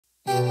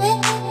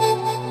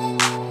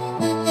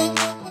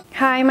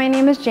Hi, my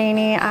name is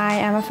Jannie. I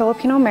am a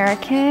Filipino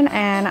American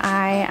and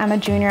I am a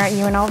junior at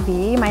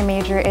UNLV. My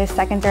major is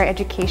secondary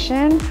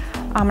education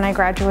and I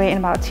graduate in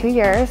about 2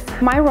 years.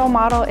 My role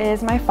model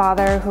is my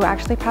father, who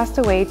actually passed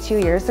away 2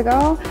 years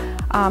ago.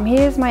 He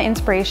is my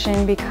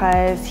inspiration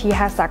because he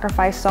has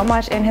sacrificed so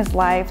much in his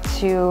life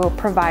to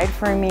provide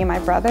for me and my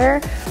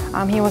brother.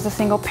 He was a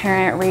single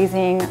parent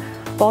raising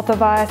both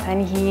of us,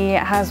 and he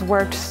has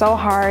worked so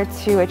hard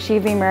to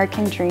achieve the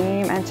American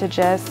dream and to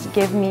just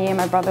give me and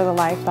my brother the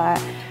life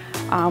that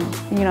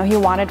he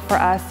wanted for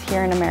us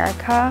here in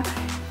America.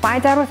 My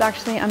dad was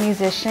actually a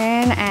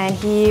musician and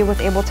he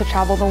was able to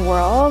travel the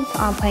world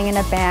playing in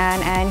a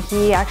band, and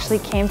he actually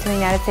came to the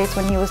United States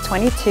when he was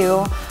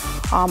 22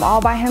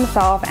 all by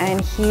himself,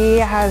 and he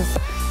has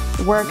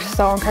worked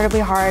so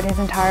incredibly hard his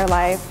entire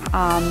life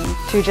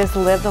to just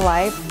live the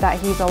life that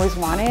he's always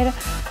wanted.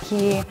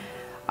 He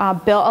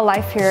built a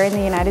life here in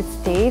the United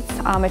States,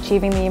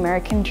 achieving the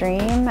American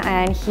dream,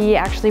 and he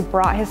actually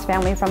brought his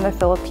family from the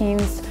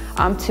Philippines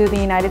to the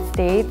United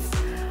States.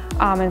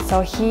 And so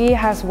he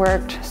has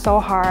worked so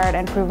hard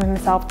and proven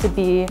himself to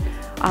be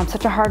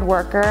such a hard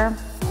worker,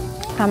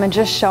 and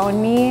just shown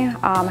me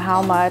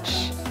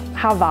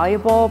how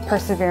valuable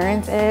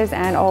perseverance is,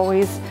 and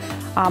always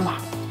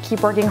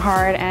keep working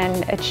hard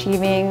and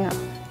achieving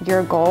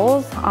your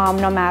goals,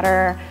 no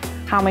matter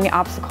how many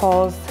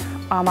obstacles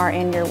are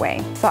in your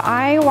way. So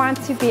I want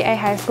to be a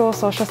high school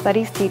social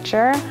studies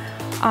teacher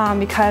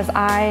because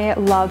I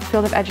love the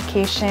field of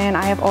education.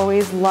 I have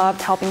always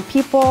loved helping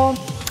people.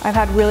 I've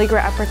had really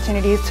great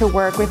opportunities to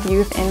work with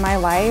youth in my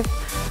life,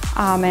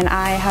 and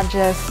I have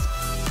just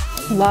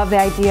loved the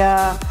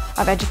idea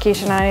of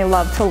education, and I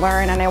love to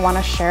learn, and I want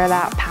to share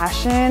that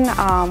passion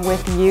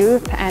with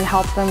youth and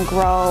help them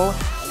grow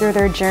through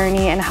their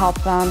journey and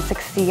help them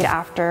succeed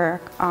after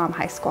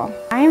high school.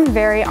 I am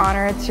very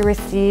honored to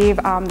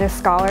receive this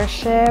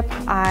scholarship.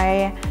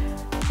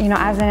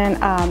 As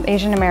an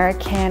Asian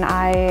American,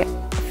 I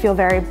feel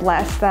very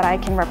blessed that I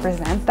can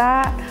represent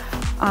that,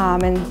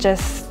 and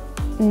just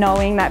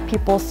knowing that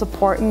people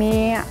support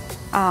me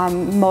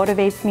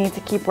motivates me to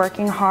keep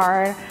working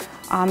hard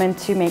and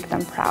to make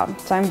them proud.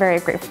 So I'm very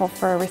grateful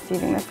for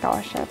receiving this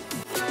scholarship.